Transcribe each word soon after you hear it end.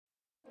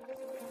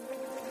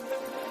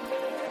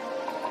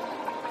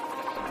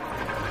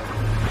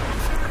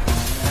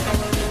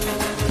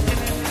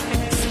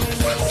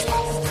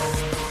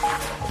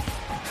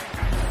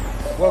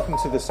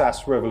to the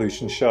SaaS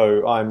Revolution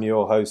show. I'm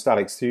your host,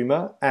 Alex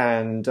Thumer,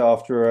 and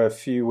after a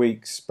few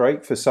weeks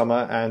break for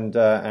summer and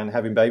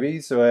having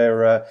babies,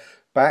 we're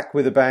back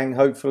with a bang,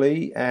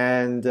 hopefully.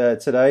 And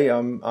today,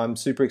 I'm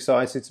super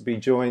excited to be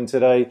joined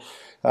today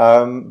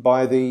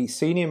by the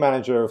Senior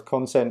Manager of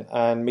Content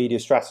and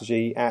Media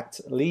Strategy at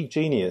Lead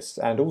Genius,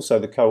 and also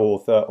the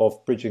co-author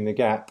of Bridging the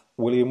Gap,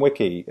 William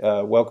Wickey.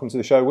 Welcome to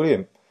the show,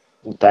 William.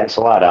 Thanks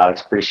a lot,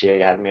 Alex. Appreciate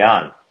you having me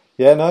on.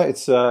 Yeah, no,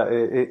 it's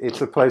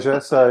a pleasure.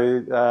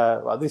 So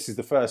well, this is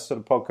the first sort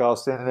of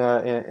podcast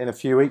in a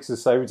few weeks or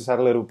so. We just had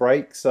a little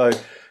break, so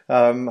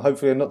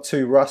hopefully I'm not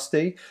too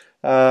rusty.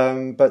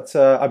 But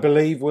I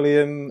believe,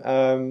 William,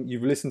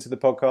 you've listened to the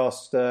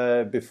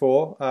podcast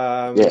before.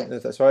 Yeah.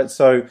 That's right.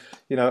 So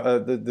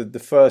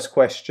the first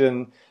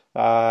question.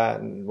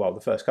 Well,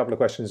 the first couple of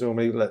questions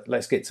normally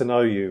let's get to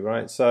know you,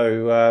 right?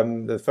 So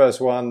the first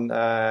one,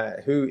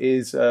 who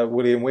is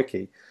William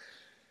Wickey?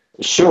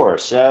 Sure.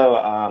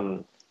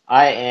 So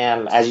I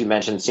am, as you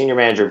mentioned, Senior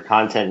Manager of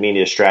Content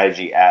Media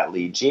Strategy at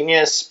Lead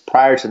Genius.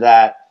 Prior to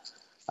that,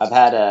 I've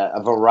had a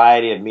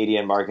variety of media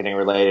and marketing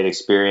related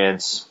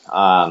experience.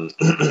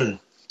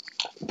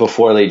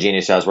 Before Lead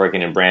Genius, I was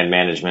working in brand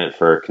management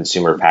for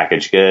consumer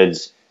packaged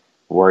goods,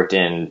 worked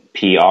in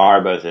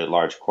PR, both at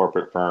large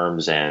corporate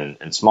firms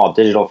and small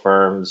digital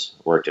firms,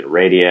 worked at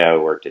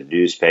radio, worked at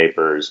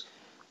newspapers,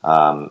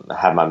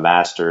 have my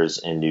master's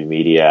in new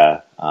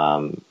media.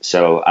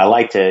 So I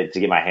like to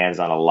get my hands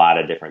on a lot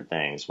of different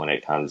things when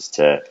it comes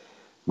to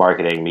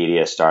marketing,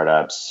 media,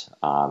 startups,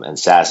 and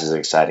SaaS is an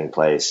exciting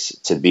place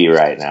to be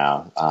right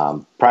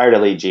now. Prior to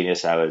Lead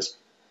Genius, I was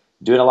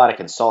doing a lot of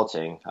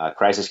consulting,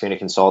 crisis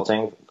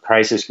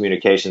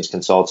communications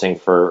consulting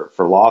for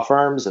law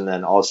firms, and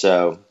then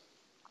also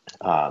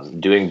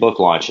doing book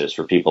launches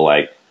for people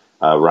like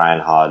Ryan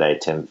Holiday,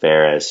 Tim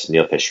Ferriss,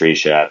 Neil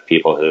Pasricha,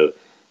 people who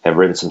have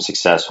written some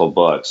successful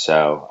books.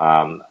 So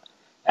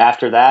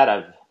after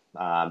that,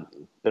 I've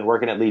been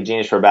working at Lead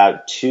Genius for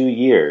about 2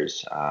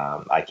 years.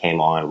 I came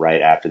on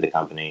right after the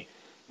company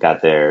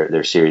got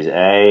their Series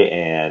A,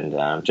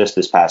 and just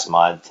this past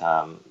month,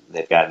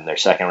 they've gotten their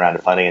second round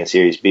of funding in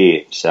Series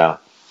B. So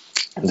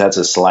that's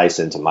a slice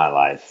into my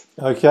life.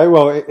 Okay,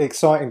 well,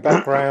 exciting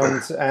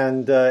background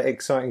and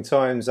exciting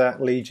times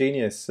at Lead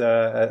Genius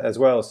as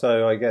well.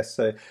 So I guess,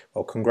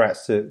 well,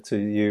 congrats to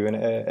you and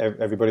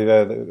everybody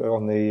there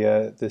on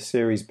the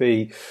Series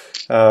B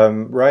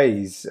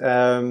raise.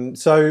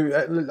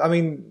 So, I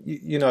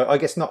mean, I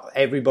guess not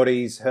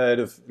everybody's heard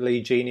of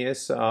Lead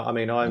Genius. I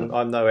mean,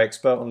 I'm no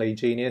expert on Lead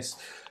Genius.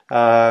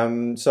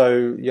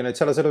 So,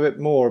 tell us a little bit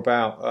more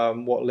about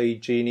what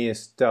Lead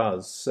Genius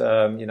does,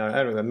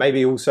 and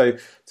maybe also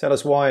tell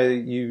us why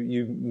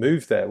you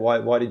moved there.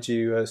 Why did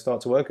you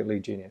start to work at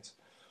Lead Genius?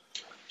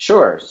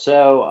 Sure.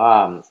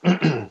 So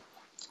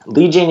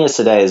Lead Genius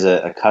today is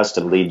a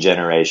custom lead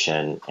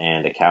generation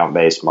and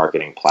account-based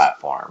marketing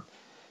platform.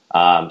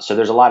 So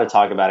there's a lot of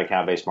talk about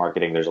account-based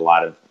marketing. There's a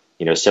lot of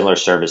similar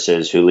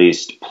services who at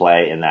least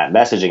play in that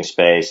messaging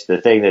space. The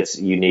thing that's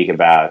unique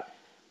about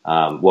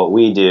what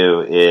we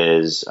do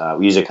is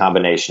we use a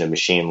combination of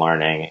machine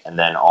learning and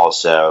then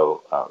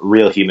also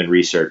real human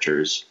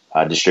researchers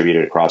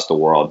distributed across the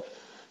world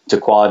to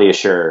quality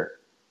assure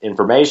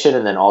information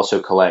and then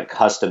also collect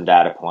custom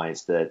data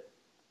points that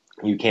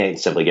you can't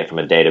simply get from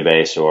a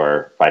database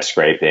or by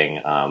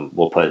scraping.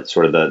 We'll put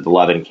sort of the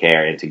love and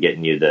care into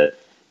getting you the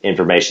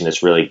information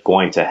that's really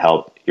going to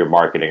help your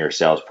marketing or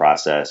sales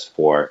process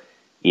for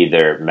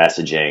either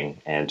messaging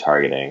and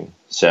targeting.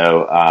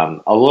 So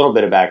a little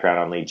bit of background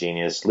on Lead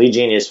Genius. Lead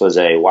Genius was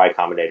a Y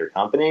Combinator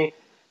company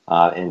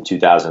in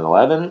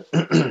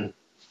 2011.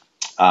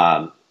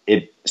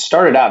 It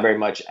started out very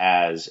much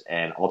as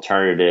an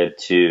alternative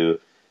to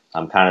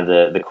kind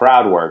of the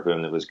crowd work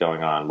boom that was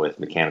going on with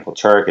Mechanical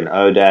Turk and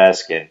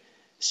Odesk. And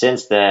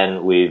since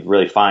then, we've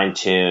really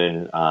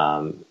fine-tuned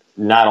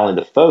not only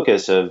the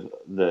focus of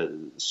the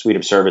suite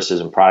of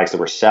services and products that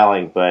we're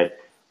selling, but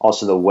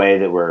also the way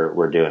that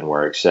we're doing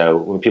work. So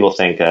when people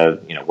think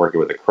of working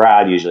with a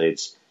crowd, usually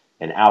it's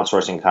an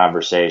outsourcing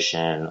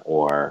conversation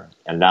or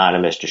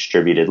anonymous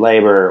distributed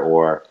labor,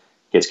 or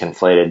gets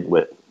conflated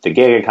with the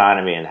gig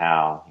economy and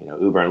how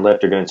Uber and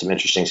Lyft are doing some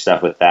interesting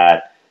stuff with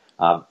that.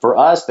 For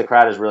us, the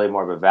crowd is really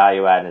more of a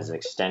value add and is an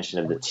extension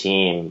of the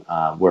team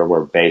where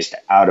we're based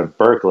out of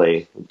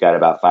Berkeley. We've got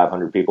about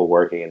 500 people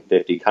working in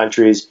 50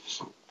 countries.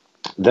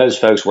 Those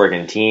folks work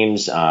in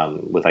teams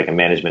with like a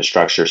management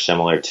structure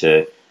similar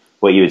to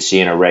what you would see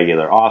in a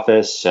regular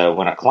office. So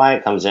when a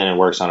client comes in and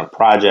works on a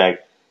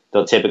project,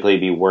 they'll typically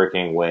be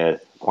working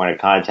with a point of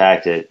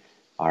contact at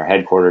our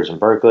headquarters in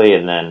Berkeley,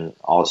 and then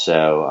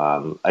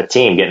also a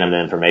team getting them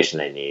the information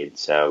they need.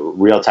 So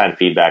real-time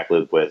feedback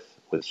loop with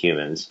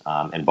humans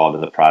involved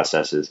in the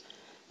process is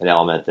an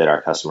element that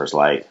our customers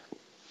like.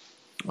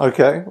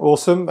 Okay,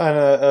 awesome, and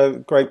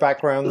a great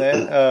background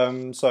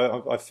there.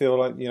 So I feel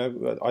like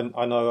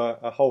I know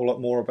a whole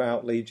lot more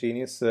about Lead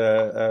Genius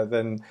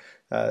than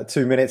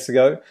 2 minutes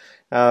ago.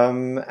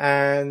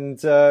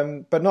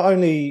 But not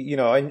only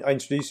I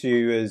introduced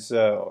you as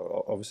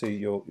obviously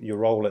your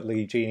role at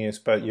Lead Genius,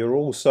 but you're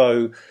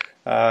also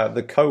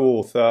the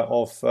co-author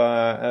of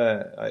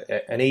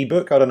an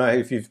ebook. I don't know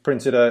if you've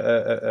printed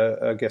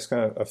I guess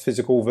kind of a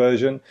physical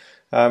version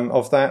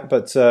of that,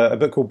 but a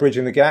book called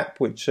Bridging the Gap,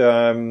 which it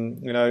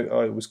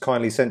was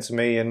kindly sent to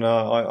me, and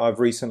I've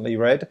recently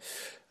read.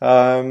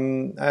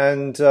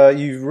 And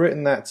you've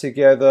written that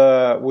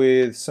together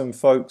with some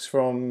folks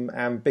from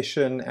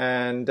Ambition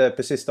and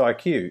Persist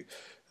IQ,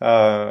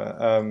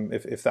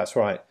 if that's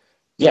right.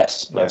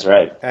 Yes, that's Yeah.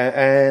 right.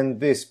 And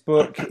this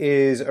book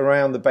is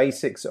around the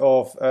basics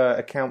of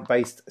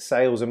account-based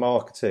sales and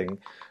marketing,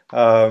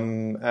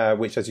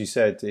 which, as you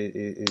said,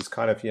 is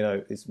kind of,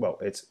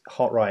 it's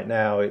hot right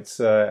now.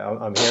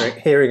 I'm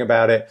hearing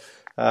about it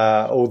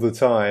all the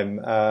time.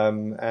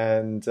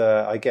 And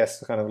I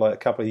guess kind of like a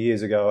couple of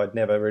years ago, I'd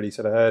never really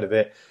sort of heard of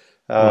it.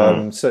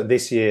 So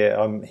this year,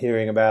 I'm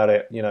hearing about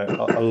it,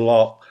 a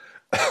lot.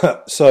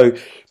 So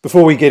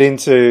before we get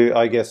into,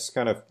 I guess,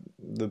 kind of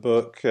the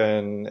book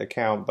and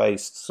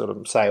account-based sort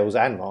of sales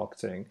and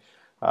marketing,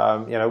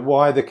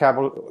 why the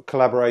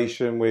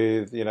collaboration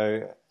with,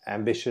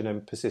 Ambition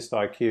and Persist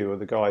IQ are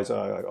the guys,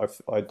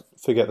 I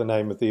forget the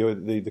name of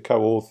the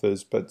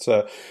co-authors, but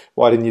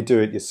why didn't you do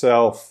it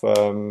yourself?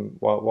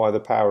 Why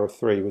the power of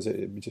three? Was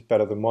it just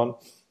better than one?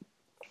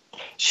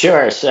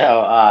 Sure.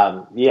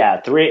 So,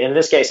 three. In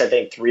this case, I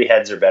think three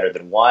heads are better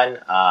than one.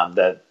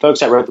 The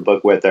folks I wrote the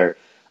book with are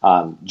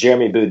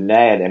Jeremy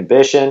Boudinot at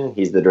Ambition.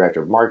 He's the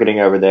director of marketing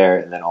over there,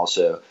 and then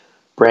also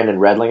Brandon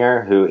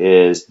Redlinger, who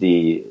is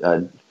the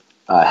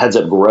heads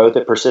up growth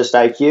at Persist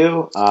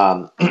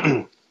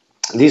IQ.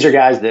 These are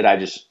guys that I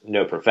just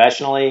know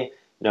professionally,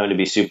 known to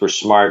be super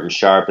smart and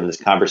sharp. And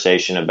this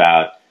conversation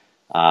about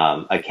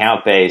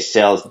account-based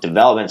sales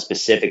development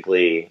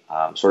specifically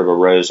sort of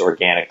arose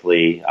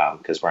organically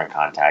because we're in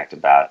contact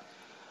about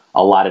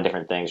a lot of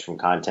different things, from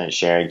content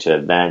sharing to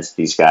events.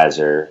 These guys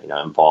are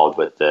involved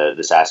with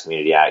the SaaS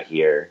community out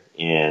here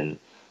in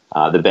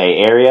the Bay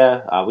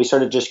Area. We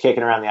started just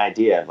kicking around the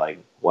idea of a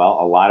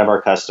lot of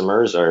our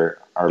customers are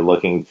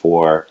looking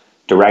for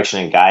direction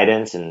and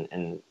guidance,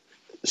 and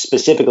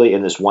specifically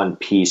in this one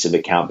piece of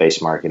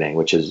account-based marketing,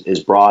 which is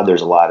broad.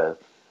 There's a lot of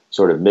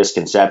sort of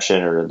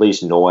misconception or at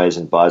least noise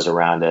and buzz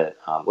around it.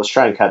 Let's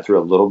try and cut through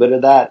a little bit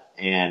of that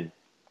and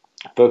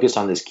focus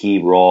on this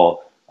key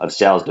role of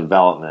sales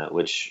development,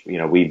 which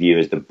we view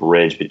as the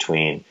bridge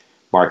between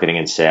marketing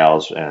and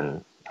sales.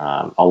 And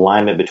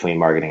alignment between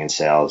marketing and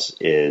sales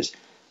is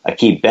a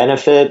key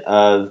benefit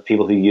of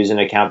people who use an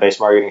account-based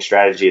marketing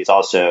strategy. It's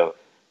also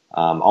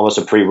almost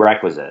a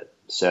prerequisite.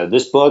 So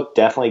this book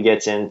definitely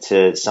gets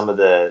into some of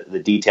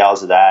the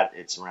details of that.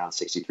 It's around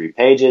 63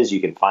 pages. You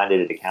can find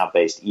it at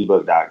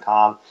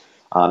accountbasedebook.com.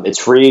 It's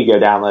free. Go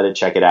download it,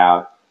 check it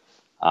out.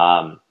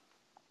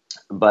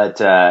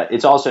 But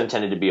it's also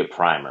intended to be a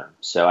primer.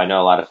 So I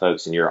know a lot of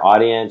folks in your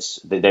audience,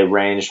 they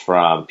range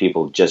from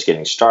people just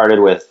getting started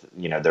with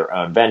their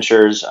own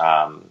ventures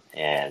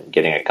and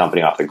getting a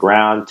company off the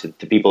ground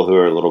to people who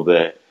are a little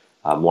bit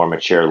more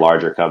mature,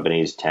 larger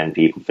companies, 10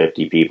 people,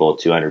 50 people,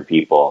 200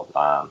 people.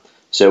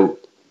 So,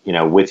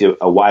 with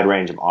a wide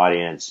range of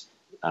audience,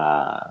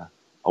 a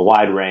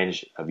wide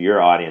range of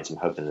your audience, I'm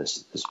hoping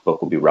this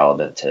book will be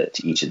relevant to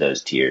each of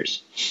those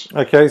tiers.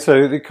 Okay,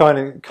 so it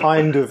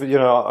kind of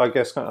I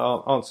guess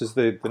answers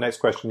the next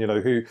question.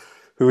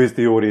 Who is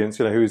the audience?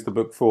 Who is the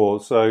book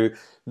for? So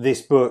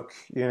this book,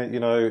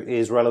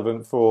 is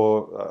relevant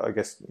for I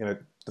guess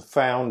the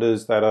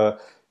founders that are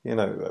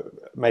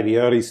maybe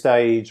early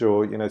stage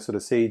or sort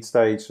of seed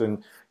stage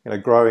and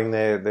growing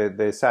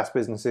their SaaS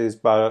businesses,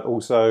 but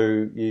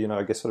also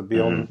I guess sort of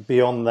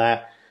beyond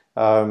that.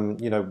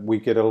 We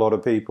get a lot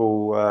of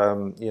people,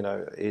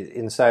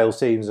 in sales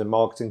teams and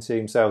marketing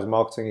teams, sales and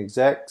marketing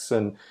execs,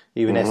 and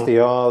even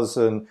SDRs,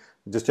 and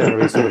just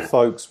generally sort of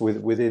folks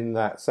within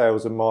that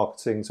sales and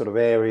marketing sort of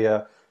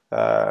area.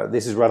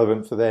 This is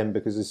relevant for them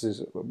because this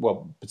is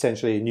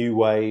potentially a new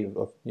way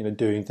of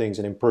doing things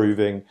and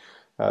improving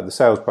the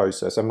sales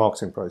process and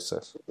marketing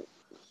process.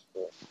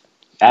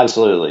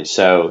 Absolutely.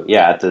 So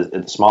at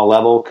the small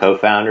level,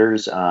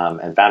 co-founders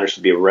and founders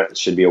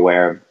should be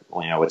aware of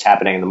what's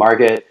happening in the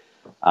market.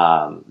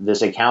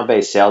 This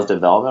account-based sales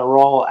development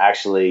role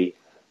actually,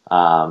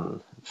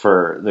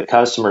 for the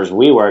customers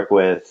we work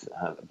with,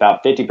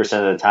 about 50%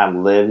 of the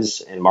time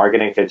lives in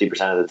marketing,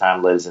 50% of the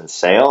time lives in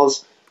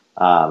sales.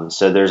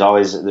 So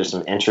there's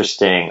some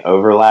interesting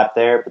overlap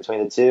there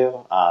between the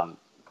two.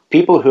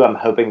 People who I'm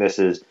hoping this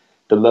is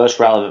the most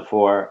relevant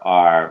for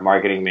are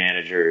marketing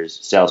managers,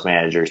 sales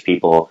managers,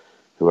 people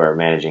who are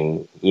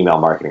managing email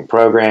marketing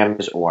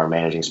programs or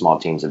managing small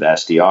teams of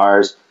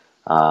SDRs.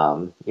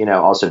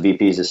 Also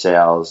VPs of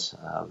sales,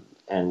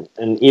 and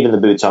even the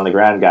boots on the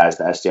ground guys,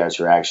 the SDRs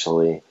who are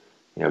actually,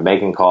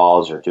 making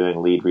calls or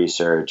doing lead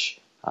research.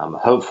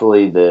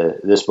 Hopefully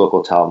this book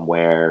will tell them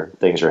where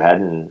things are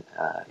heading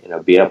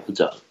and, be able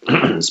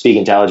to speak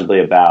intelligibly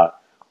about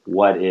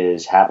what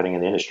is happening in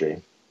the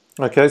industry.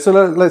 Okay, so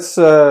let's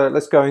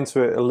go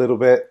into it a little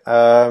bit.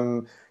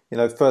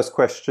 First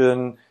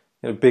question,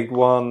 big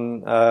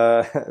one,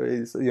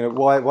 is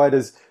why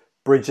does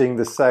bridging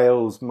the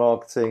sales,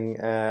 marketing,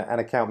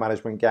 and account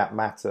management gap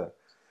matter?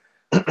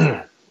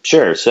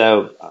 Sure.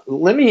 So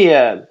let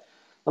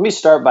me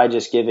start by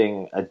just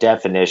giving a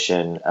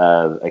definition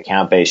of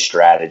account-based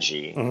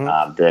strategy Hmm.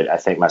 that I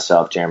think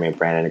myself, Jeremy, and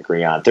Brandon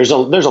agree on. There's a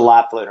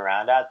lot floating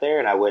around out there,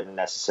 and I wouldn't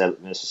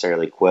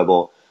necessarily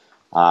quibble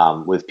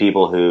with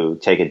people who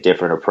take a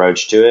different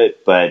approach to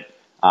it. But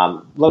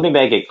let me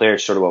make it clear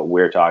sort of what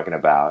we're talking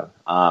about.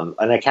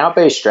 An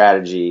account-based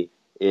strategy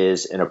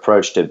is an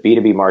approach to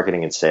B2B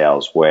marketing and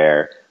sales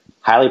where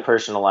highly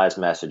personalized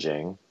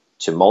messaging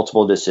to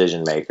multiple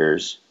decision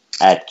makers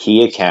at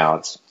key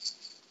accounts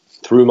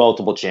through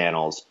multiple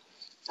channels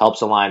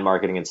helps align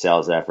marketing and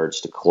sales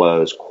efforts to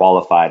close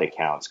qualified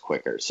accounts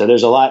quicker. So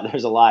there's a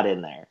lot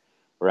in there,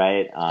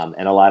 right?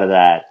 And a lot of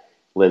that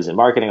lives in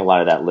marketing, a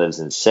lot of that lives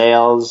in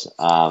sales.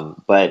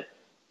 But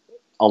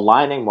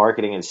aligning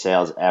marketing and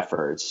sales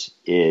efforts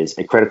is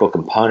a critical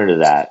component of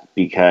that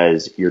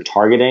because your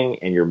targeting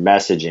and your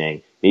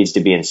messaging needs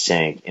to be in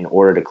sync in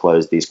order to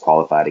close these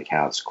qualified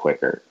accounts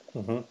quicker.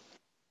 Hmm.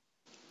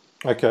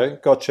 Okay,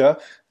 gotcha.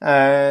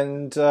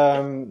 And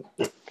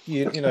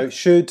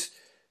should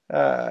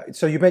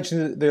so you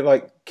mentioned that they're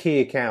like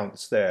key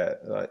accounts there,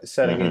 like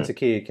selling Mm-hmm. into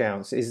key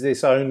accounts. Is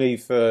this only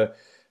for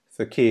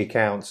key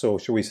accounts, or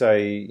should we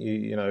say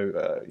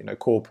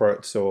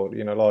corporates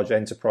or large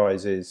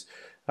enterprises?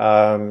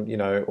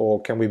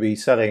 Or can we be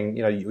selling,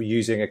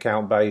 using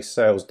account-based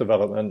sales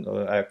development,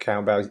 or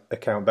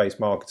account-based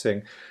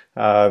marketing,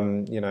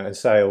 and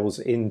sales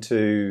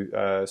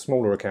into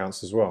smaller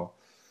accounts as well?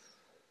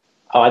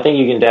 Oh, I think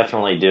you can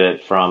definitely do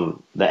it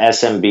from the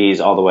SMBs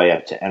all the way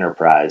up to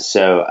enterprise.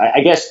 So I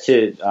guess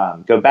to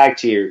go back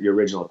to your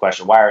original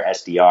question, why are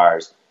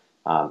SDRs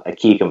a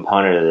key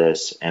component of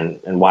this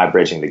and why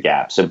bridging the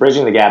gap? So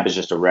bridging the gap is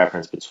just a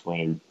reference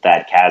between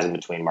that chasm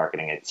between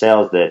marketing and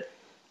sales that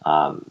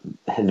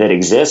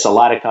exists. A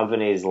lot of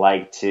companies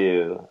like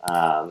to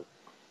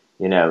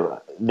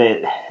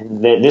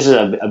this is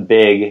a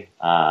big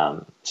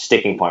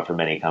sticking point for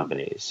many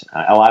companies.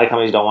 A lot of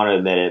companies don't want to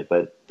admit it,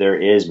 but there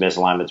is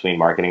misalignment between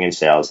marketing and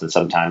sales, and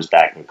sometimes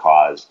that can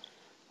cause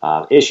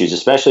issues,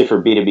 especially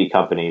for B2B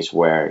companies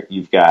where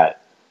you've got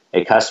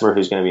a customer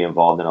who's going to be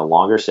involved in a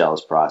longer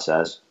sales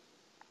process,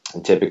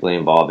 and typically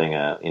involving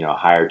a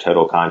higher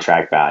total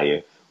contract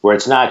value, where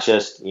it's not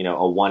just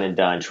a one and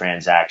done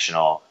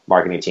transactional.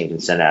 Marketing team can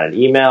send out an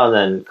email and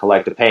then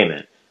collect a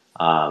payment.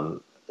 A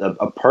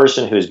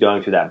person who's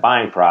going through that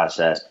buying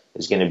process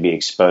is going to be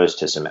exposed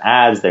to some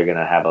ads. They're going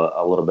to have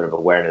a little bit of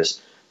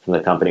awareness from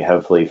the company,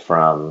 hopefully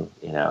from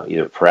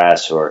either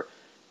press or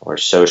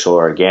social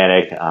or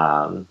organic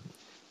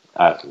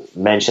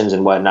mentions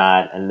and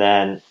whatnot, and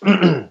then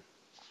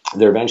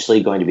they're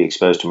eventually going to be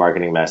exposed to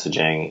marketing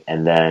messaging,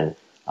 and then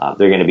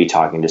they're going to be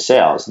talking to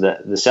sales.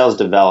 The sales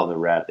development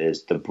rep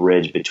is the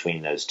bridge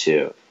between those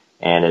two,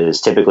 and it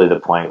is typically the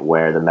point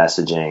where the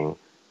messaging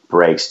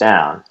breaks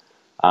down.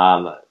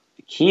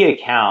 Key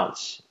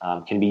accounts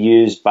can be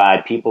used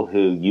by people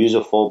who use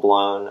a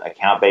full-blown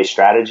account-based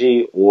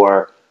strategy,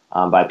 or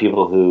by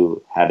people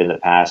who have in the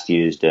past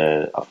used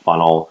a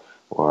funnel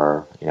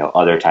or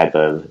other type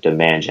of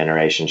demand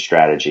generation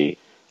strategy.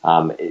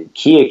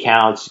 Key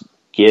accounts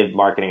give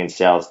marketing and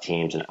sales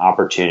teams an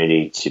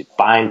opportunity to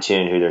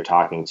fine-tune who they're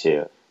talking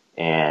to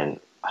and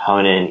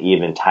hone in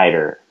even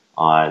tighter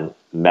on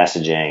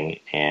messaging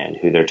and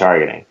who they're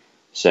targeting.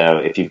 So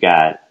if you've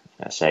got,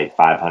 say,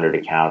 500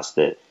 accounts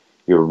that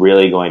you're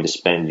really going to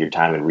spend your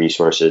time and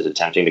resources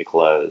attempting to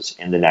close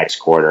in the next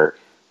quarter,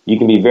 you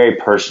can be very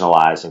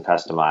personalized and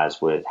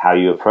customized with how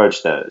you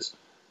approach those.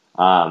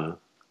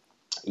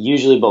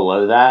 Usually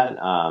below that,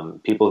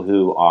 people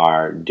who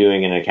are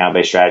doing an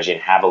account-based strategy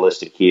and have a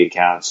list of key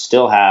accounts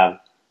still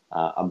have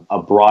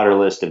a broader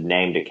list of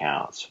named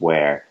accounts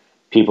where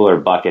people are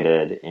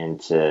bucketed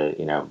into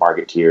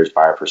market tiers,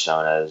 buyer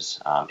personas,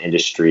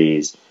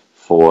 industries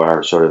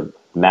for sort of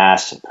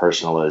mass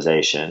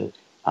personalization.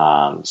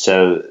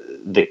 So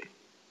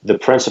the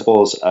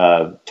principles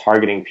of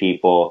targeting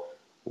people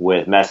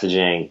with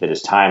messaging that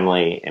is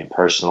timely and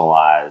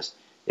personalized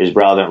is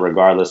relevant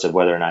regardless of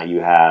whether or not you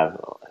have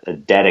a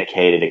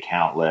dedicated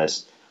account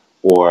list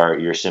or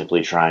you're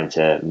simply trying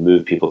to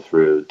move people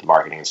through the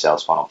marketing and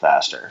sales funnel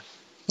faster.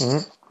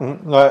 Mm-hmm.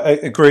 Mm-hmm. I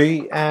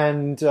agree.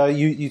 And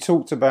you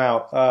talked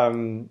about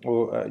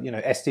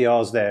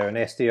SDRs there, and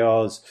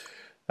SDRs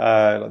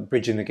like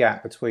bridging the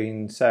gap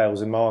between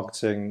sales and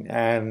marketing.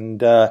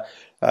 And I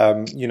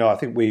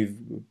think we've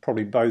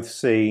probably both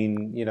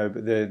seen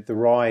the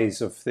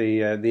rise of the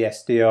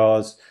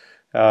SDRs.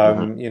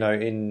 Mm-hmm.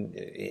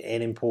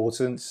 In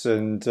importance,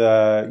 and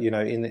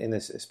in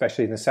this,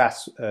 especially in the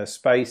SaaS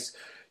space,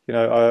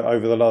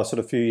 over the last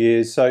sort of few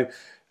years. So,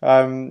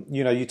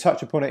 you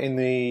touch upon it in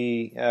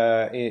the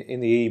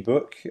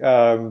ebook,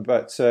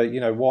 but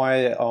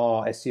why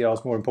are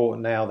SDRs more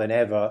important now than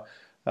ever?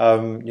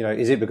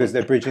 Is it because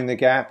they're bridging the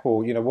gap,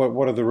 or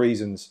what are the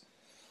reasons?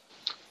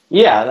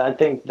 Yeah, I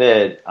think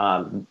that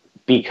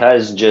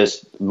because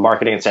just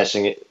marketing and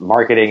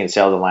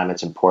sales alignment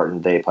is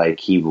important, they play a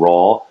key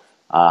role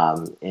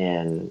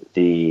in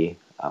the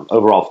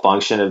overall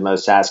function of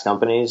most SaaS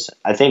companies.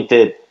 I think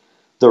that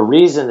The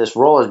reason this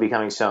role is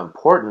becoming so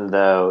important,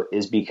 though,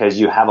 is because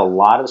you have a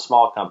lot of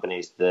small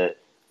companies that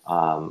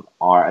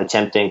are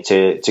attempting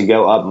to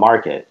go up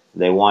market.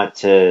 They want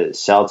to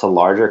sell to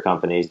larger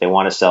companies. They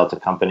want to sell to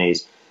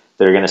companies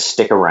that are going to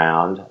stick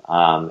around.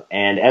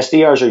 And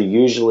SDRs are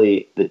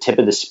usually the tip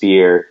of the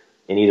spear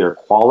in either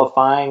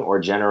qualifying or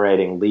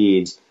generating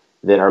leads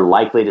that are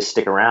likely to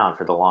stick around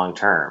for the long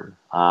term.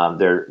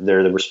 They're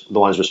the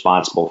ones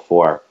responsible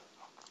for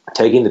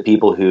taking the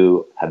people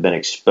who have been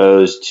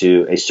exposed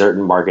to a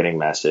certain marketing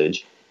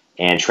message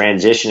and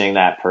transitioning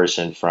that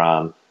person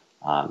from,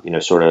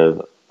 sort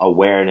of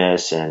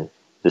awareness and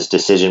this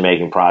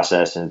decision-making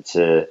process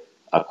into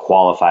a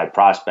qualified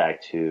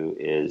prospect who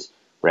is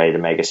ready to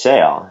make a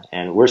sale.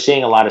 And we're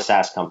seeing a lot of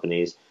SaaS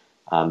companies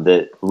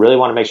that really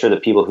want to make sure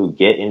that people who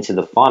get into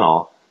the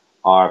funnel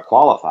are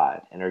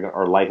qualified and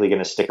are likely going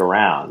to stick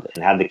around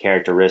and have the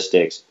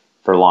characteristics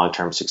for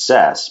long-term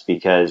success,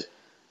 because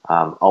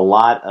a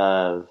lot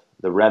of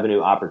the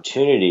revenue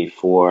opportunity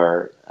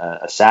for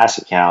a SaaS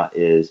account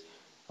is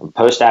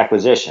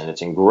post-acquisition.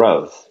 It's in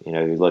growth.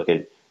 You look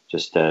at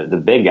just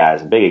the big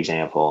guys, a big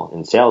example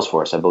in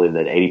Salesforce. I believe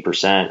that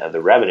 80% of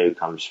the revenue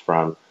comes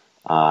from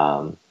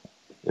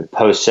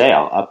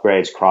post-sale,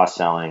 upgrades,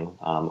 cross-selling,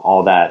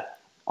 all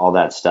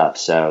that stuff.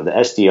 So the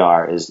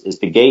SDR is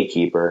the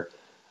gatekeeper,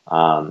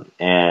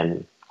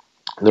 and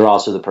they're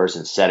also the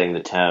person setting the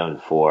tone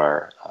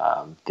for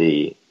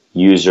the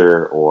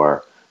user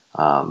or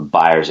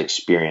buyer's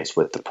experience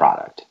with the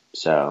product.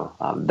 So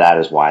that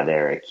is why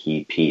they're a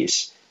key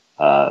piece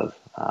of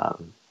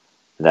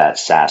that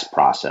SaaS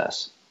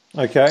process.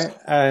 Okay,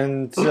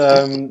 and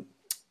so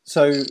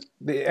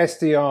the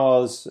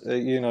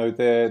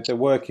SDRs, they're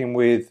working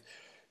with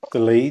the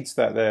leads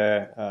that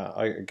they're,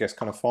 I guess,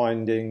 kind of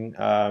finding,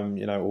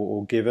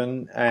 or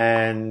given,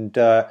 and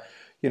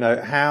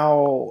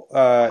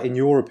how, in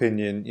your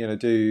opinion,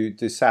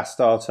 do SaaS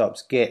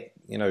startups get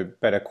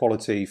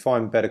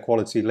find better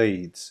quality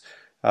leads?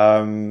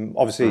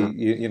 Obviously,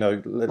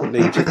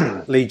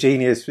 Lead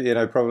Genius,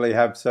 probably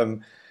have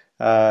some,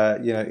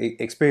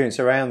 experience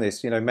around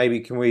this.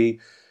 Maybe can we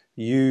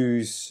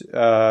use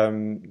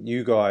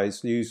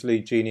use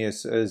Lead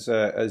Genius as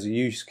a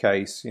use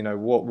case?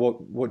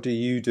 What do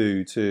you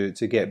do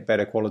to get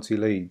better quality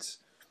leads?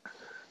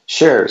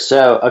 Sure.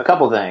 So a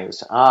couple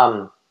things.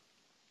 I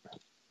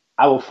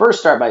will first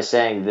start by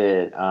saying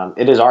that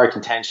it is our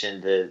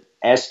contention that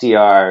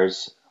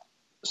SDRs'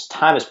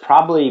 time is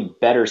probably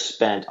better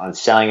spent on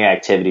selling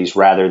activities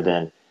rather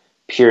than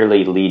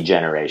purely lead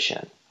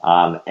generation.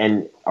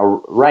 And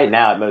right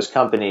now at most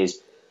companies,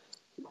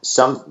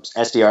 some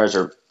SDRs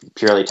are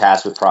purely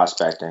tasked with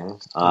prospecting.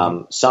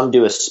 Some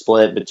do a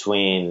split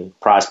between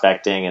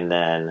prospecting and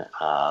then,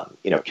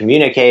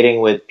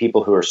 communicating with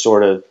people who are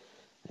sort of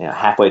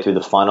halfway through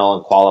the funnel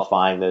and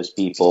qualifying those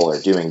people or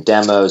doing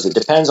demos. It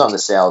depends on the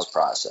sales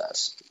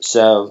process.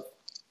 So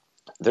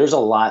there's a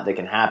lot that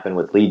can happen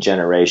with lead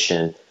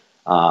generation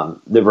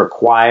that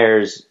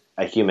requires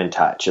a human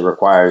touch. It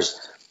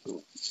requires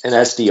an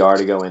SDR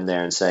to go in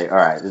there and say, all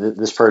right,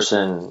 this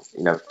person,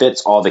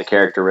 fits all the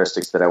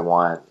characteristics that I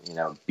want,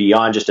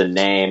 beyond just a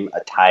name, a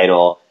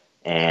title,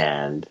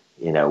 and,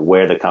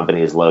 where the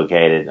company is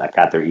located. I've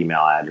got their email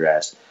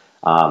address.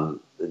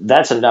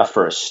 That's enough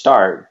for a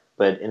start.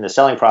 But in the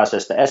selling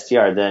process, the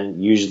SDR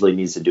then usually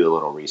needs to do a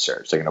little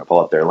research. They're going to pull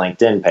up their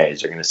LinkedIn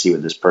page. They're going to see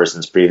what this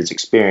person's previous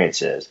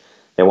experience is.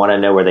 They want to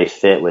know where they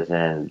fit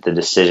within the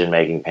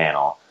decision-making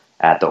panel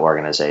at the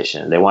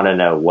organization. They want to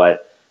know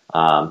what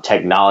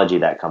technology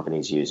that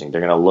company's using.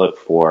 They're going to look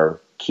for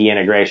key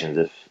integrations.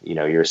 If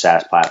you're a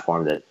SaaS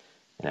platform that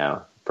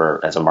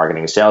as a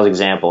marketing and sales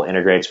example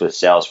integrates with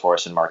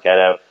Salesforce and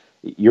Marketo,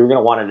 you're going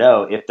to want to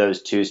know if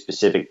those two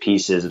specific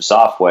pieces of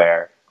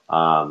software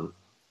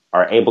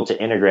are able to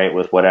integrate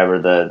with whatever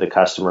the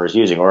customer is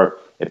using, or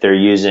if they're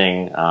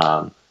using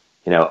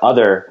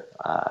other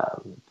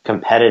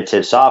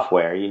competitive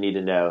software, you need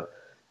to know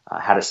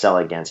how to sell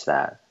against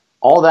that.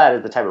 All that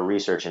is the type of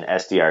research an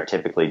SDR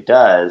typically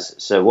does.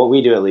 So what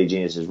we do at Lead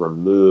Genius is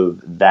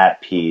remove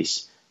that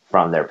piece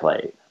from their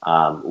plate.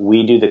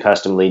 We do the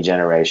custom lead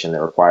generation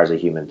that requires a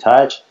human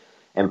touch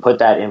and put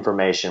that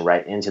information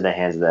right into the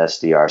hands of the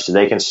SDR so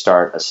they can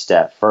start a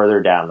step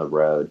further down the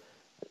road,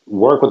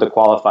 work with a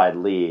qualified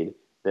lead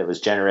that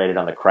was generated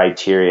on the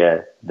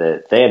criteria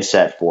that they had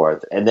set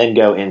forth, and then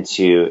go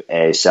into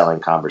a selling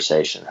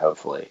conversation,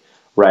 hopefully,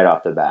 right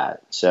off the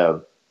bat.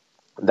 So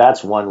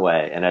that's one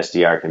way an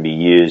SDR can be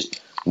used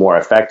more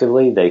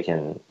effectively. They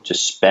can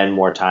just spend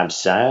more time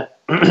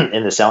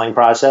in the selling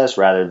process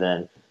rather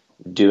than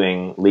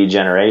doing lead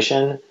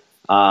generation.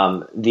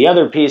 The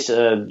other piece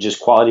of just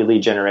quality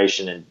lead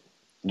generation in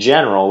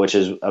general, which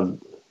is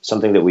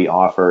something that we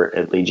offer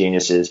at Lead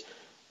Genius,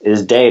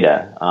 is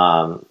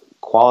data.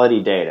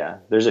 Quality data.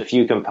 There's a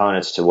few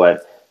components to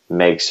what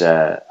makes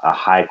a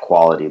high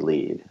quality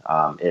lead.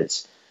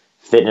 It's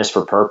fitness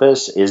for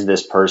purpose. Is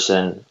this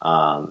person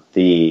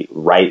the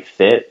right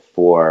fit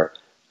for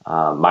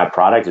my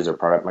product? Is there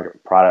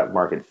product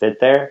market fit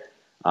there?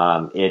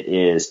 It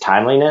is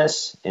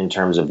timeliness in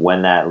terms of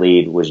when that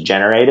lead was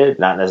generated,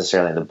 not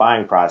necessarily in the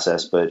buying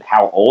process, but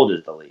how old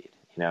is the lead?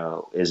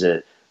 Is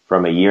it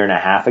from a year and a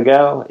half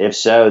ago? If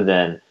so,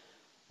 then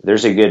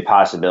there's a good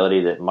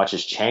possibility that much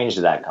has changed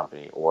to that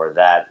company, or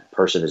that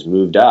person has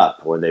moved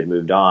up, or they've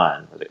moved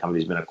on, or the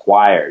company's been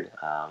acquired.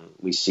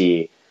 We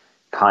see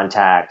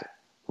contact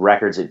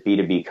records at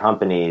B2B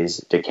companies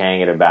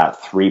decaying at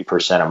about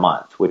 3% a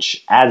month,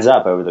 which adds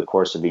up over the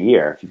course of a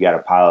year. If you've got a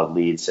pile of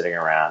leads sitting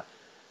around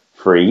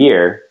for a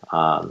year,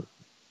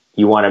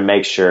 you want to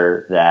make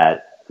sure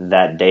that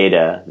that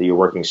data that you're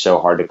working so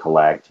hard to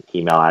collect,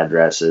 email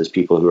addresses,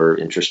 people who are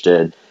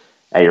interested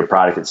at your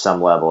product at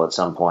some level at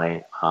some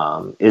point,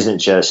 isn't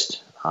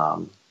just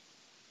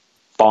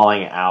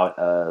falling out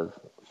of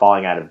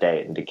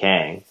date and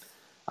decaying.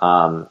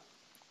 The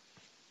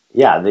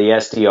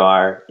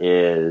SDR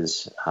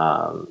is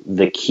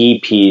the key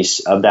piece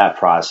of that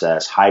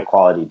process. High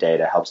quality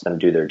data helps them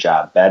do their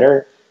job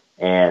better.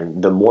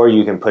 And the more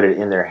you can put it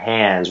in their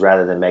hands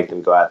rather than make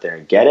them go out there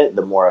and get it,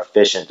 the more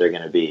efficient they're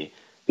going to be.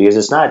 Because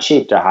it's not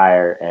cheap to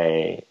hire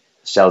a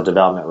sales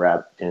development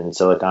rep in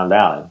Silicon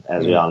Valley,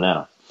 as we all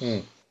know.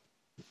 Mm.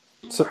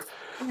 So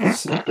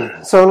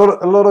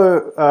a lot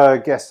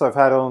of guests I've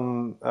had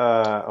on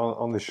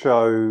the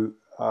show,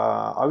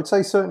 I would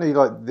say certainly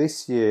like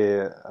this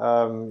year,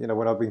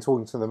 when I've been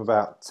talking to them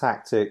about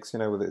tactics,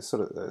 whether it's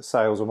sort of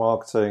sales or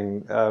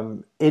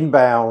marketing,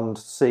 inbound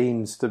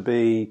seems to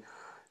be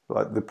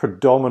like the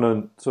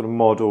predominant sort of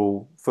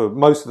model for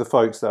most of the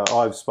folks that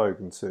I've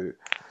spoken to.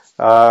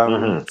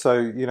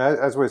 So,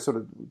 as we're sort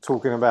of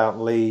talking about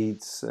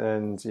leads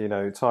and,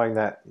 tying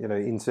that,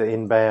 into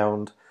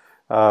inbound,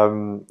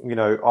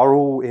 are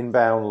all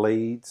inbound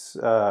leads,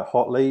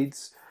 hot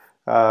leads?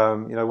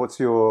 What's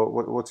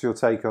your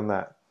take on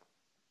that?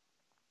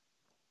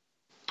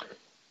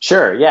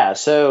 Sure. Yeah.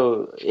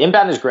 So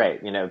inbound is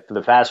great. For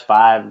the past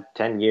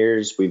 5-10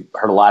 years, we've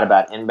heard a lot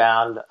about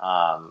inbound.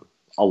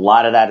 A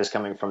lot of that is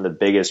coming from the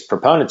biggest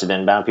proponents of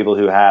inbound, people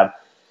who have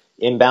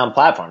inbound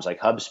platforms like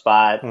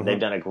HubSpot. Mm-hmm. They've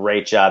done a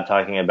great job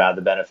talking about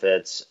the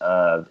benefits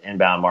of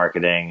inbound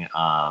marketing.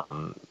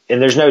 And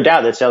there's no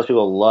doubt that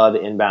salespeople love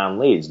inbound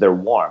leads. They're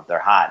warm, they're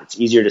hot. It's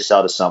easier to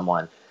sell to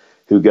someone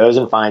who goes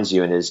and finds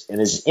you and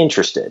is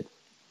interested.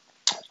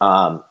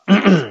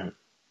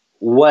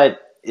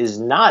 What is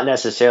not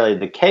necessarily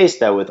the case,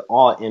 though, with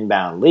all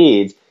inbound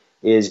leads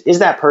is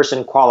that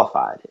person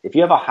qualified? If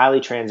you have a highly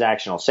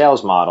transactional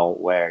sales model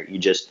where you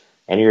just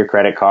enter your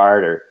credit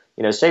card, or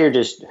say you're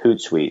just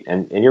Hootsuite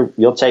and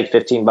you'll take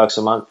 $15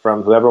 a month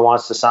from whoever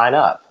wants to sign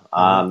up,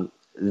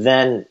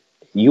 then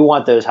you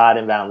want those hot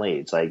inbound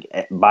leads.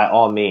 Like, by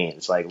all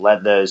means, like,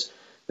 let those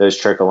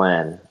trickle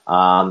in.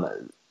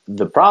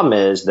 The problem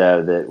is,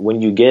 though, that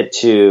when you get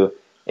to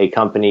a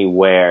company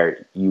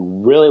where you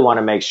really want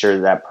to make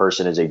sure that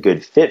person is a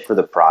good fit for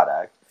the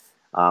product,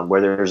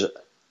 where there's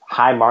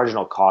high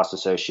marginal cost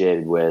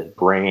associated with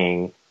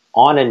bringing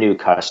on a new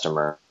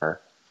customer,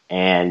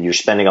 and you're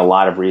spending a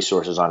lot of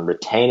resources on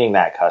retaining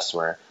that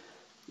customer,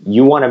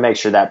 you want to make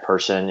sure that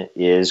person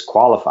is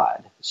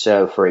qualified.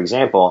 So, for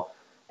example,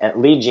 at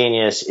Lead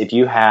Genius, if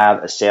you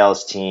have a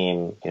sales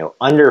team,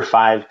 under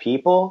 5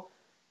 people,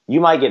 you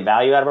might get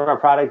value out of our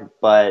product,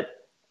 but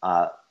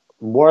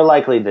more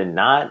likely than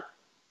not,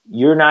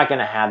 you're not going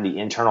to have the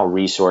internal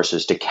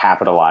resources to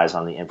capitalize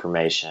on the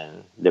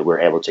information that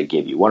we're able to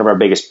give you. One of our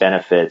biggest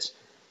benefits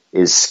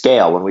is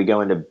scale. When we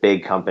go into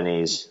big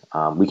companies,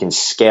 we can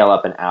scale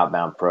up an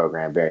outbound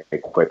program very,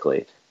 very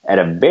quickly. At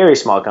a very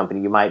small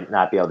company, you might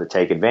not be able to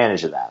take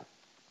advantage of that.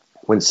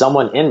 When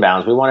someone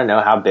inbounds, we want to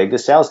know how big the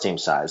sales team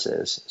size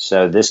is.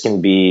 So this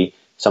can be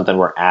something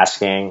we're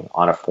asking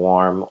on a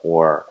form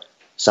or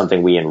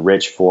something we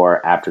enrich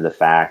for after the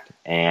fact.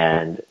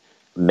 And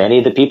many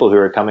of the people who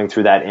are coming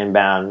through that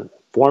inbound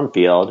form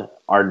field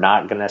are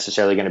not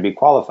necessarily going to be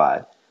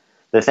qualified.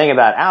 The thing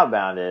about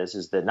outbound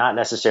is that not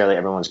necessarily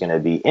everyone's going to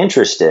be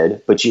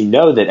interested, but you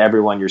know that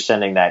everyone you're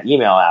sending that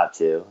email out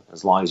to,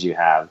 as long as you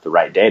have the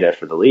right data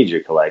for the leads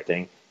you're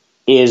collecting,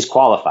 is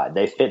qualified.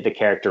 They fit the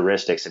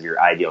characteristics of your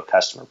ideal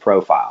customer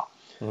profile.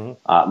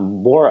 Mm-hmm.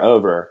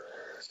 Moreover,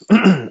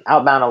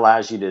 outbound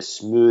allows you to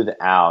smooth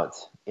out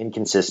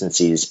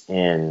inconsistencies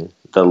in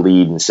the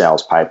lead and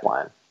sales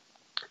pipeline.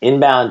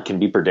 Inbound can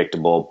be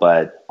predictable,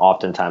 but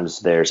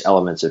oftentimes there's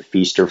elements of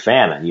feast or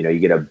famine. You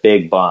get a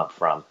big bump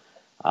from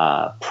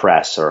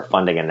press or a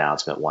funding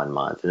announcement one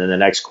month, and then the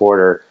next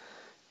quarter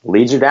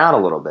leads are down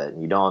a little bit,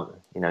 and you don't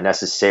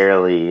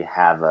necessarily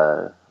have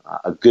a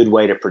good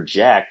way to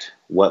project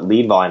what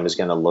lead volume is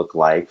going to look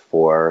like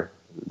for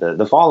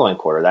the following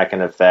quarter. That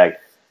can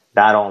affect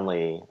not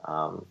only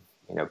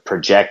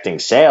projecting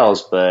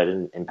sales, but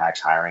it impacts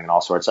hiring and all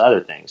sorts of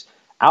other things.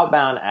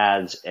 Outbound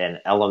adds an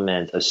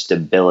element of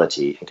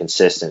stability and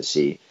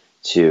consistency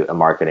to a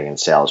marketing and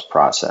sales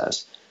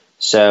process.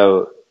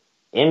 So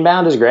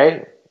inbound is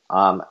great.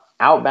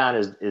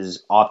 Outbound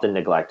is often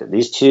neglected.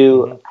 These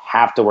two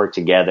have to work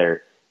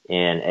together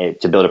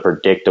to build a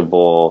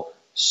predictable,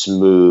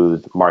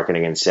 smooth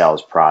marketing and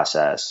sales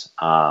process.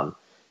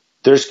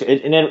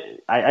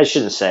 I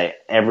shouldn't say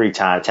every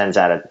time, 10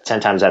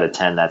 times out of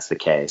 10, that's the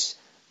case.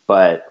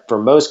 But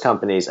for most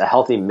companies, a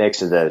healthy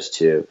mix of those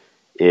two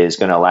is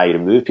going to allow you to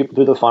move people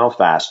through the funnel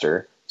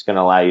faster. It's going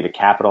to allow you to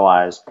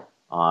capitalize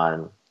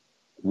on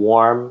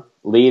warm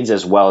leads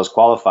as well as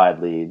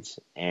qualified leads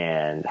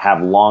and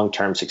have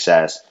long-term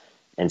success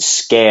and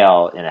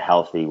scale in a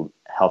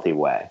healthy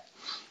way.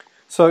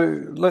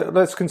 So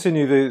let's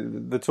continue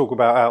the talk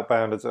about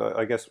outbound. As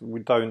I guess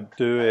we don't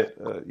do it,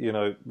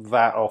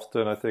 that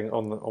often. I think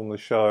on the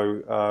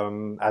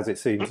show, as it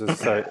seems,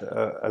 as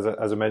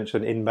I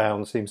mentioned,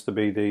 inbound seems to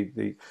be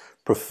the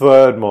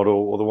preferred model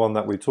or the one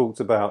that we talked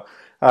about.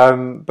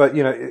 But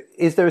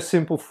is there a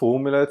simple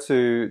formula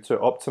to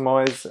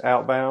optimize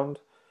outbound?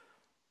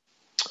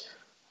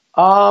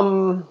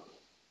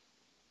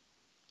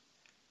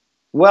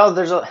 Well,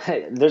 there's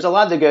a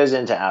lot that goes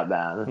into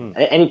outbound.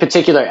 Any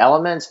particular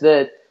elements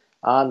that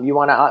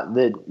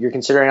that you're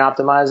considering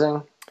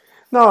optimizing?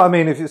 No, I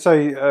mean, if you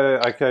say,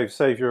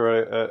 say if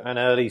you're an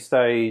early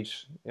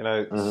stage,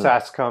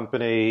 SaaS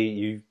company,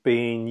 you've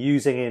been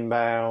using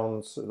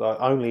inbound, like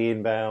only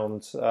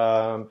inbound,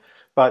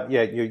 but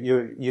yeah,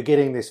 you're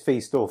getting this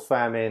feast or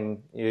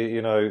famine,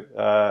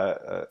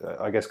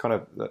 I guess kind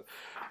of,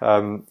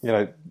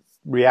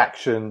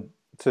 reaction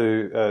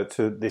to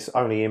this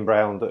only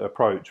inbound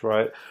approach,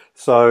 right?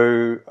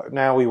 So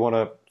now we want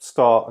to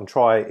start and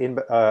try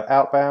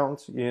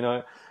outbound,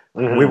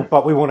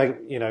 but we want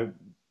to,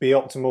 be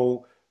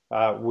optimal.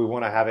 We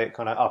want to have it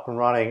kind of up and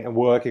running and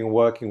working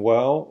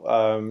well,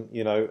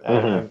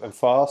 and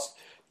fast.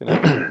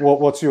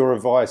 What's your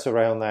advice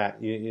around that?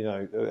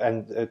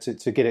 And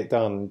to get it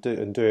done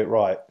and do it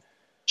right.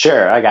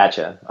 Sure, I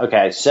gotcha.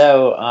 Okay,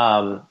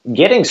 so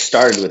getting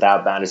started with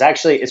outbound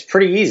it's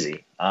pretty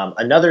easy.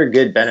 Another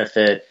good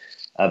benefit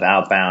of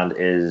outbound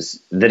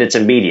is that it's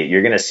immediate.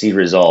 You're going to see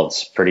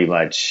results pretty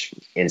much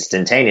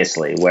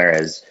instantaneously,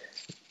 whereas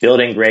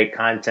building great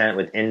content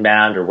with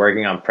inbound or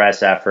working on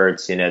press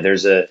efforts,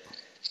 there's a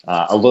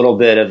little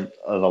bit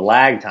of a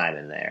lag time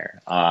in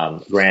there.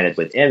 Granted,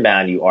 with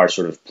inbound, you are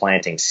sort of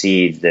planting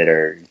seeds that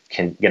are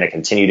going to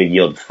continue to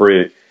yield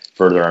fruit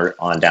further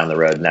on down the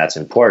road, and that's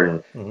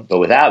important. But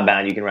with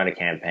outbound, you can run a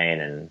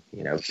campaign and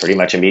pretty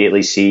much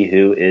immediately see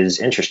who is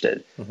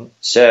interested.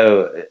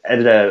 So at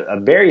a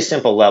very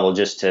simple level,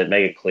 just to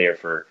make it clear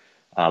for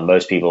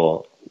most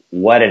people,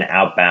 what an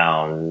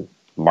outbound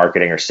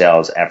marketing or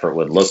sales effort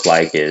would look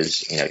like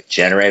is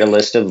generate a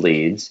list of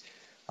leads,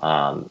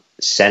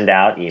 send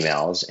out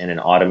emails in an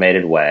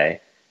automated way,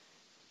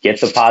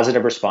 get the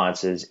positive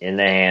responses in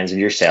the hands of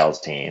your sales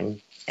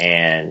team,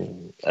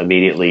 and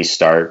immediately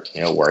start,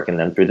 working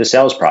them through the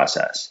sales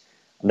process.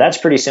 That's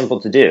pretty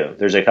simple to do.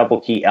 There's a couple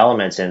key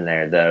elements in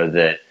there, though,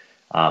 that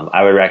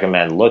I would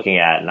recommend looking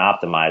at and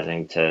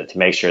optimizing to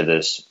make sure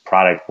this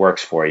product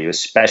works for you,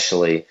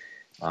 especially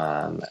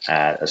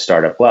at a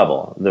startup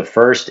level. The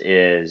first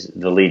is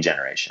the lead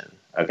generation.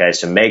 Okay,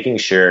 so making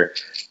sure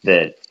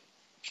that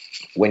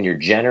when you're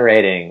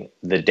generating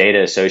the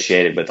data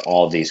associated with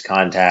all of these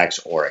contacts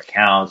or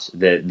accounts,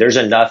 that there's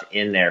enough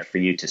in there for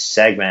you to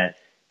segment.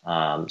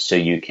 So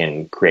you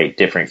can create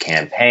different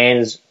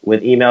campaigns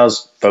with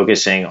emails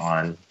focusing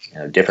on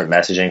different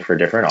messaging for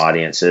different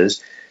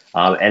audiences,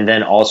 and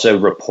then also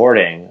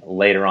reporting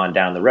later on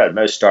down the road.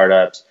 Most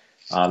startups,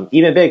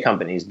 even big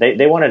companies,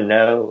 they want to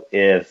know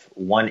if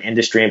one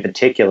industry in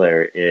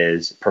particular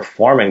is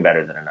performing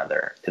better than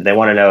another. They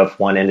want to know if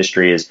one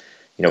industry is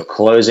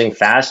closing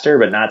faster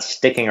but not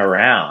sticking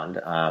around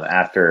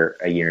after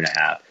a year and a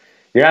half.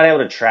 You're not able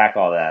to track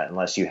all that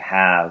unless you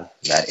have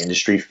that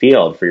industry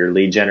field for your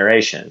lead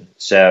generation.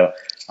 So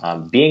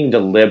being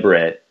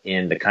deliberate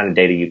in the kind of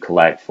data you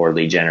collect for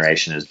lead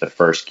generation is the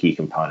first key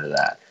component of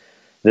that.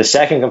 The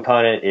second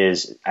component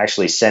is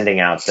actually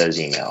sending out those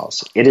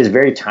emails. It is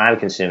very time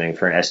consuming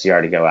for an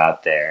SDR to go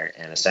out there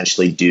and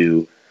essentially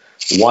do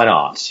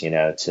one-offs,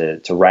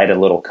 to write a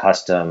little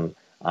custom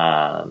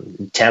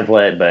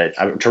template,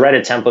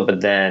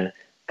 but then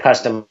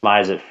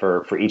customize it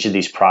for each of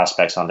these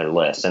prospects on their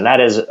list. And that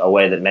is a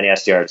way that many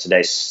SDRs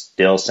today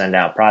still send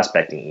out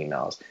prospecting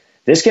emails.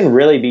 This can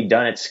really be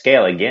done at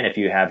scale, again, if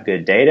you have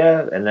good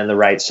data and then the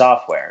right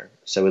software.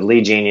 So with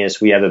Lead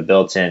Genius, we have a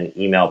built-in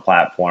email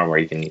platform where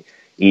you can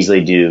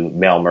easily do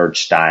mail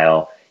merge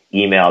style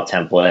email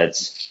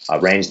templates,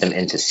 arrange them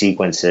into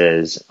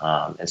sequences,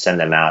 and send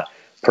them out.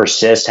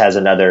 Persist has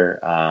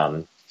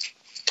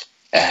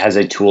has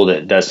a tool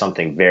that does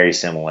something very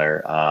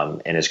similar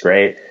and is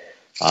great.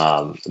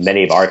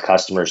 Many of our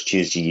customers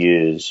choose to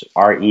use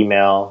our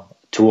email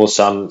tool.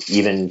 Some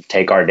even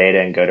take our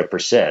data and go to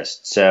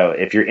Persist. So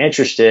if you're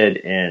interested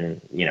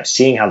in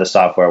seeing how the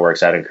software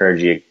works, I'd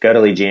encourage you go to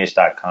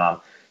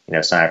leadgenius.com,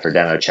 sign up for a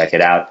demo, check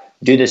it out.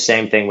 Do the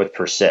same thing with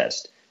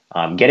Persist.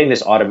 Getting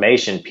this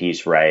automation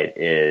piece right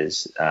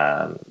is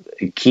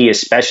key,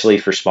 especially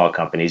for small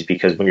companies,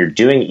 because when you're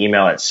doing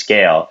email at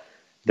scale,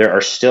 there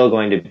are still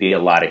going to be a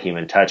lot of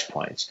human touch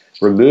points.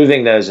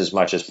 Removing those as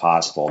much as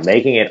possible,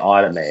 making it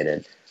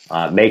automated,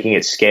 making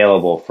it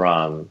scalable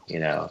from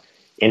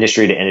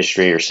industry to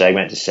industry or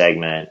segment to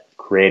segment,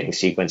 creating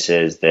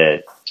sequences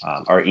that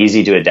are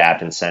easy to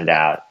adapt and send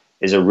out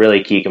is a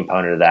really key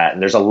component of that. And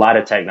there's a lot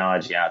of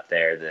technology out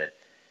there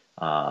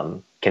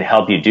that can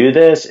help you do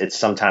this. It's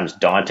sometimes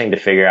daunting to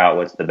figure out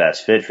what's the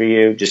best fit for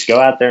you. Just go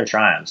out there and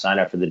try them. Sign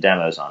up for the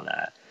demos on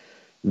that.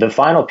 The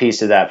final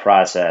piece of that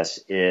process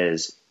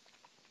is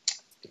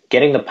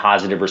getting the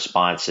positive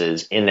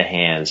responses in the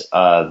hands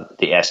of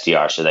the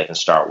SDR so they can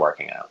start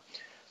working out.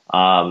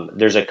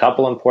 There's a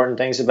couple important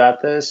things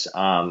about this,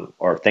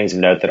 or things of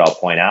note that I'll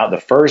point out. The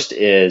first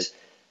is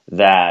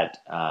that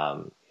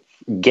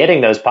getting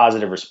those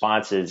positive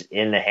responses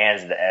in the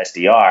hands of the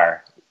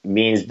SDR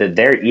means that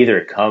they're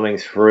either combing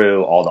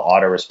through all the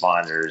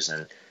autoresponders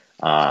and,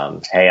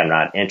 hey, I'm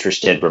not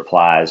interested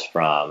replies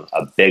from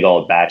a big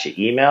old batch of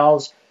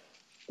emails,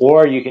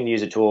 or you can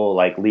use a tool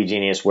like Lead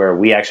Genius where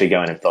we actually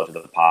go in and filter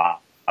the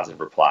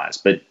positive replies.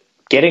 But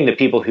getting the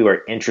people who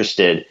are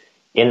interested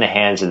in the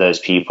hands of those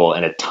people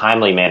in a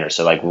timely manner.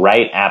 So like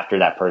right after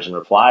that person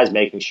replies,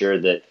 making sure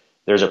that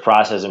there's a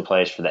process in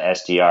place for the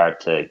SDR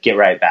to get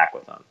right back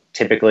with them.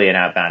 Typically an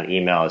outbound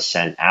email is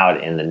sent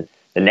out in the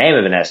name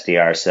of an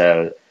SDR,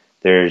 so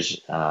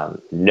there's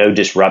no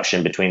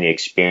disruption between the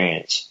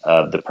experience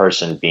of the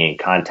person being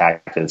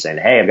contacted and saying,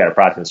 hey, I've got a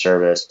product and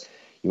service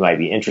you might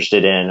be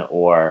interested in,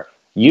 or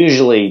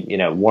usually,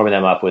 warming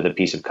them up with a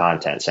piece of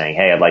content saying,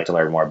 hey, I'd like to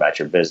learn more about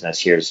your business.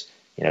 Here's,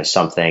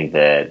 something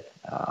that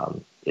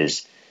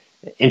is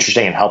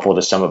interesting and helpful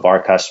to some of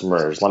our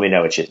customers. Let me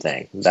know what you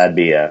think. That'd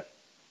be a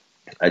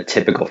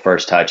typical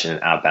first touch in an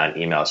outbound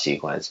email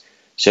sequence.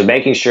 So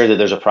making sure that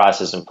there's a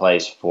process in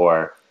place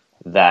for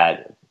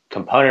that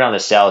component on the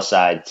sales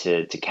side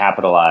to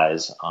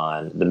capitalize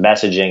on the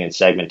messaging and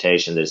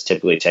segmentation that is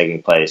typically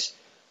taking place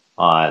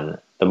on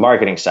the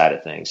marketing side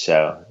of things.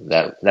 So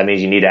that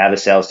means you need to have a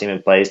sales team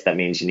in place. That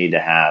means you need to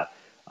have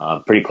a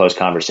pretty close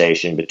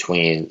conversation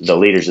between the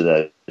leaders of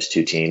those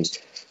two teams.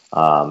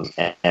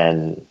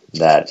 And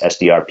that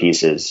SDR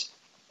piece is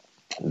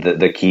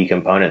the key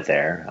component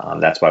there.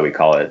 That's why we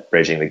call it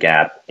Bridging the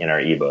Gap in our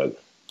ebook.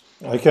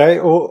 Okay,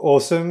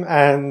 awesome.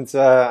 And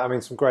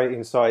some great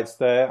insights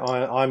there.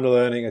 I'm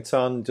learning a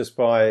ton just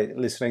by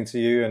listening to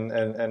you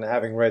and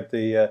having read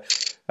the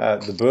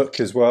book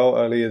as well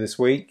earlier this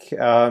week.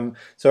 So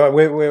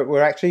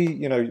we're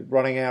actually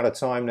running out of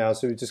time now.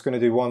 So we're just going to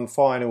do one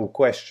final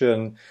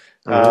question.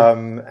 It's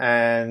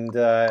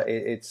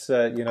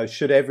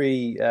should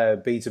every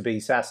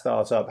B2B SaaS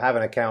startup have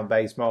an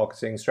account-based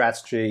marketing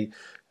strategy?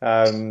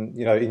 In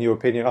your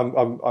opinion,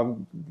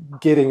 I'm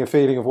getting a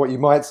feeling of what you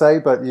might say,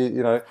 but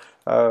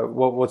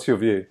what's your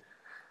view?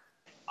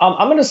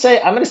 I'm going to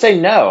say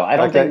no. I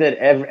don't think that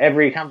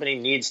every company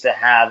needs to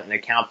have an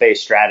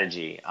account-based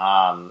strategy.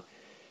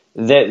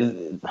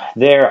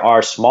 There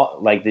are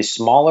the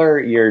smaller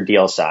your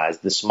deal size,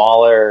 the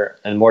smaller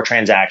and more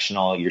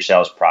transactional your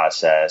sales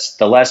process,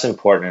 the less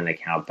important an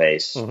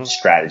account-based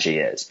strategy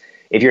is.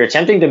 If you're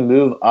attempting to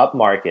move up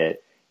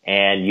market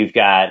and you've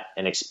got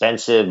an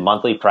expensive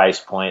monthly price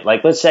point,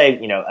 like let's say,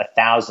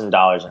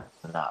 $1,000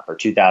 and up or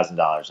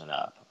 $2,000 and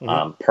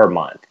up per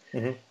month,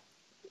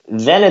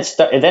 then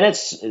it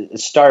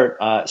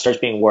starts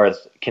being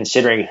worth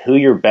considering who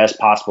your best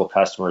possible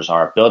customers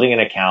are, building an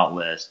account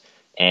list,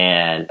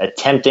 and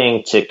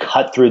attempting to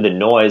cut through the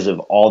noise of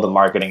all the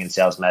marketing and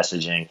sales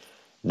messaging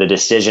the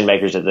decision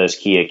makers of those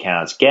key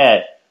accounts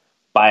get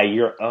by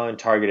your own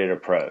targeted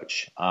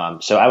approach.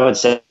 So I would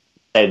say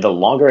the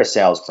longer a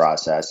sales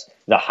process,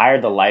 the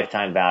higher the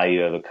lifetime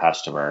value of a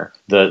customer,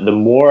 the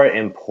more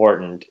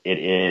important it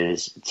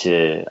is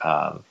to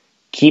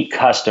keep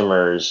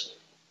customers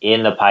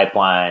in the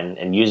pipeline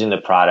and using the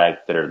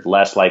product that are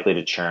less likely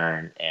to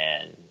churn,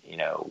 and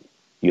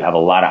you have a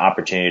lot of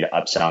opportunity to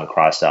upsell and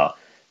cross-sell.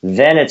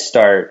 Then it's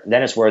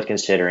worth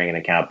considering an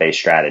account-based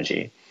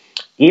strategy.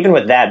 Even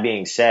with that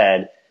being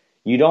said,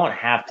 you don't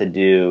have to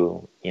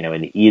do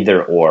an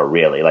either or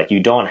really. Like you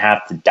don't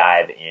have to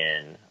dive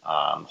in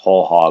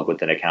whole hog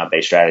with an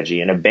account-based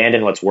strategy and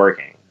abandon what's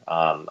working.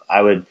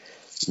 I would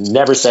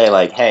never say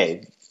like,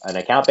 hey, an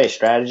account-based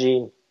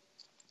strategy,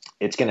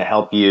 it's going to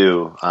help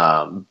you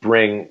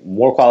bring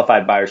more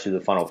qualified buyers through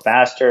the funnel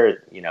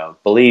faster.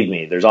 Believe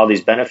me, there's all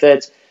these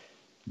benefits.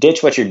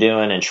 Ditch what you're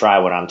doing and try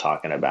what I'm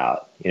talking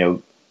about.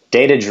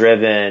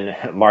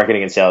 Data-driven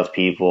marketing and sales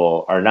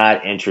people are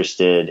not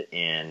interested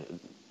in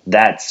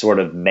that sort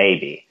of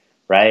maybe,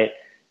 right?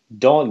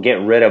 Don't get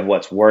rid of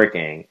what's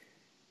working.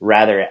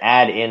 Rather,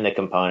 add in the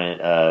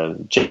component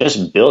of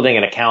just building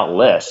an account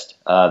list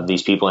of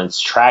these people and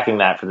tracking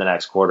that for the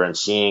next quarter and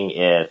seeing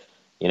if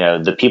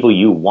the people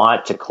you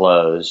want to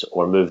close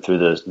or move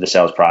through the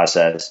sales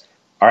process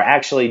are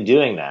actually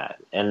doing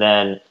that. And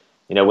then,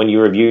 when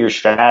you review your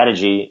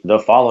strategy the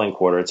following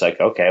quarter, it's like,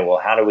 okay, well,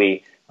 how do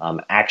we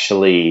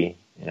actually,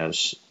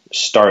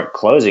 start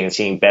closing and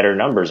seeing better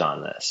numbers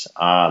on this?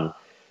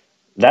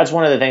 That's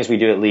one of the things we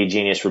do at Lead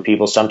Genius for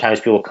people. Sometimes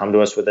people come to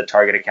us with a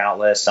target account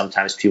list.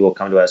 Sometimes people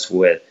come to us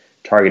with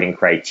targeting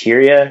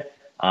criteria.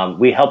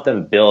 We help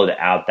them build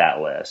out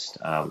that list,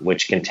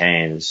 which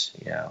contains,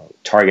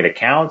 target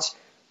accounts,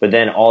 but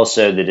then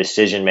also the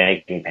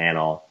decision-making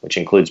panel, which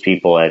includes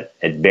people at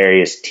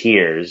various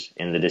tiers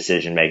in the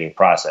decision-making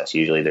process.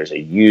 Usually there's a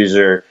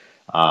user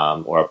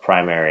or a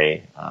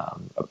primary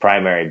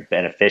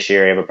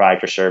beneficiary of a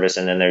product or service,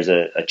 and then there's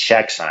a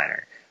check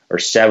signer or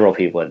several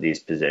people at these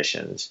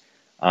positions.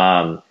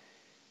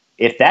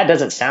 If that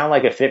doesn't sound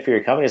like a fit for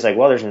your company, it's like,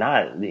 well, there's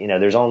not,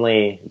 there's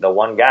only the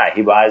one guy.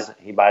 He buys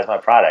my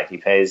product. He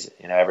pays,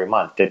 every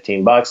month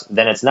 $15.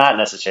 Then it's not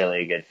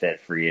necessarily a good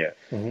fit for you.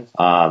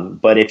 Mm-hmm.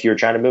 But if you're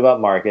trying to move up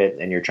market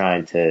and you're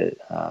trying to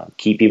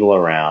keep people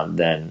around,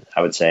 then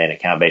I would say an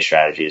account-based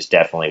strategy is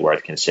definitely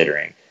worth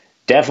considering.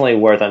 Definitely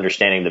worth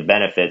understanding the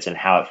benefits and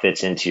how it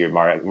fits into your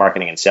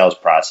marketing and sales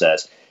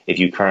process if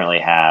you currently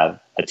have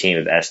a team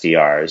of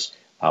SDRs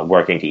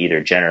working to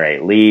either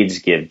generate leads,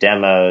 give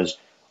demos,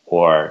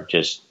 or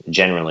just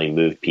generally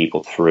move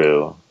people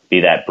through,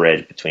 be that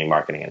bridge between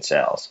marketing and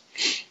sales.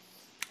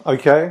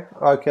 Okay.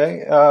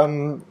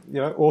 Awesome.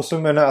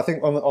 And I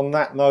think on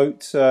that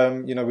note,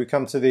 we've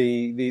come to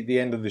the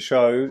end of the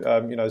show.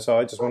 So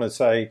I just want to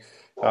say,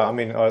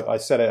 I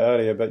said it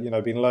earlier, but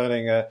been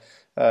learning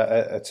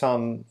a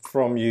ton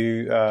from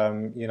you.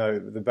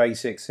 The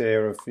basics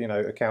here of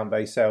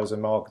account-based sales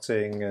and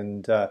marketing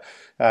and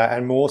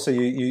more. So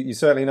you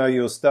certainly know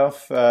your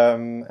stuff.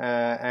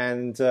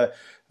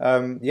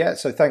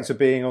 So thanks for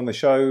being on the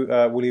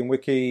show, William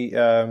Wickey,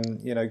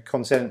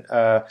 content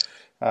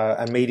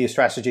and media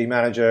strategy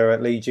manager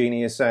at Lead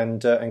Genius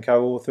and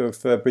co-author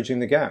of Bridging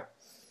the Gap.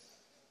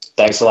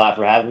 Thanks a lot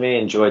for having me.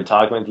 Enjoyed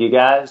talking with you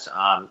guys.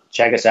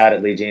 Check us out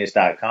at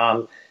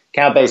leadgenius.com.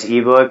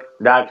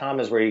 Accountbasedebook.com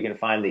is where you can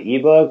find the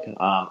ebook.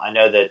 I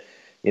know that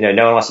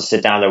no one wants to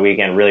sit down on their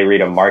weekend and really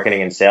read a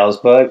marketing and sales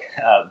book.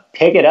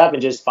 Pick it up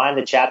and just find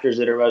the chapters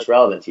that are most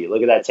relevant to you.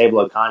 Look at that table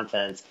of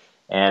contents,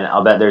 and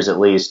I'll bet there's at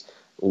least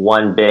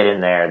one bit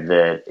in there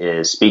that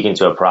is speaking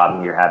to a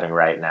problem you're having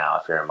right now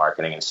if you're in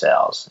marketing and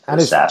sales in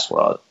the SaaS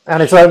world.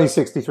 And it's only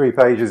 63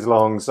 pages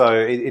long, so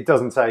it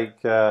doesn't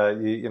take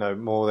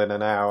more than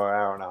an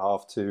hour and a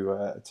half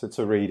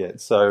to read it.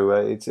 So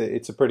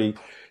it's a pretty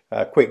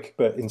quick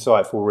but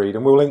insightful read,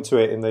 and we'll link to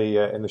it in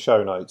the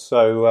show notes.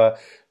 So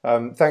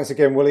thanks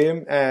again,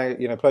 William.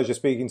 Pleasure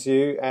speaking to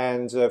you.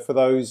 And for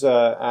those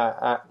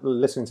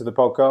listening to the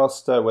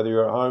podcast, whether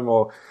you're at home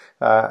or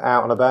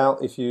out and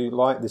about, if you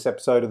like this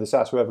episode of the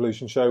SaaS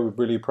Revolution Show, we'd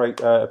really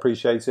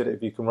appreciate it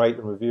if you can rate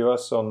and review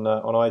us on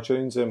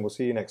iTunes, and we'll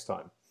see you next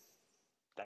time.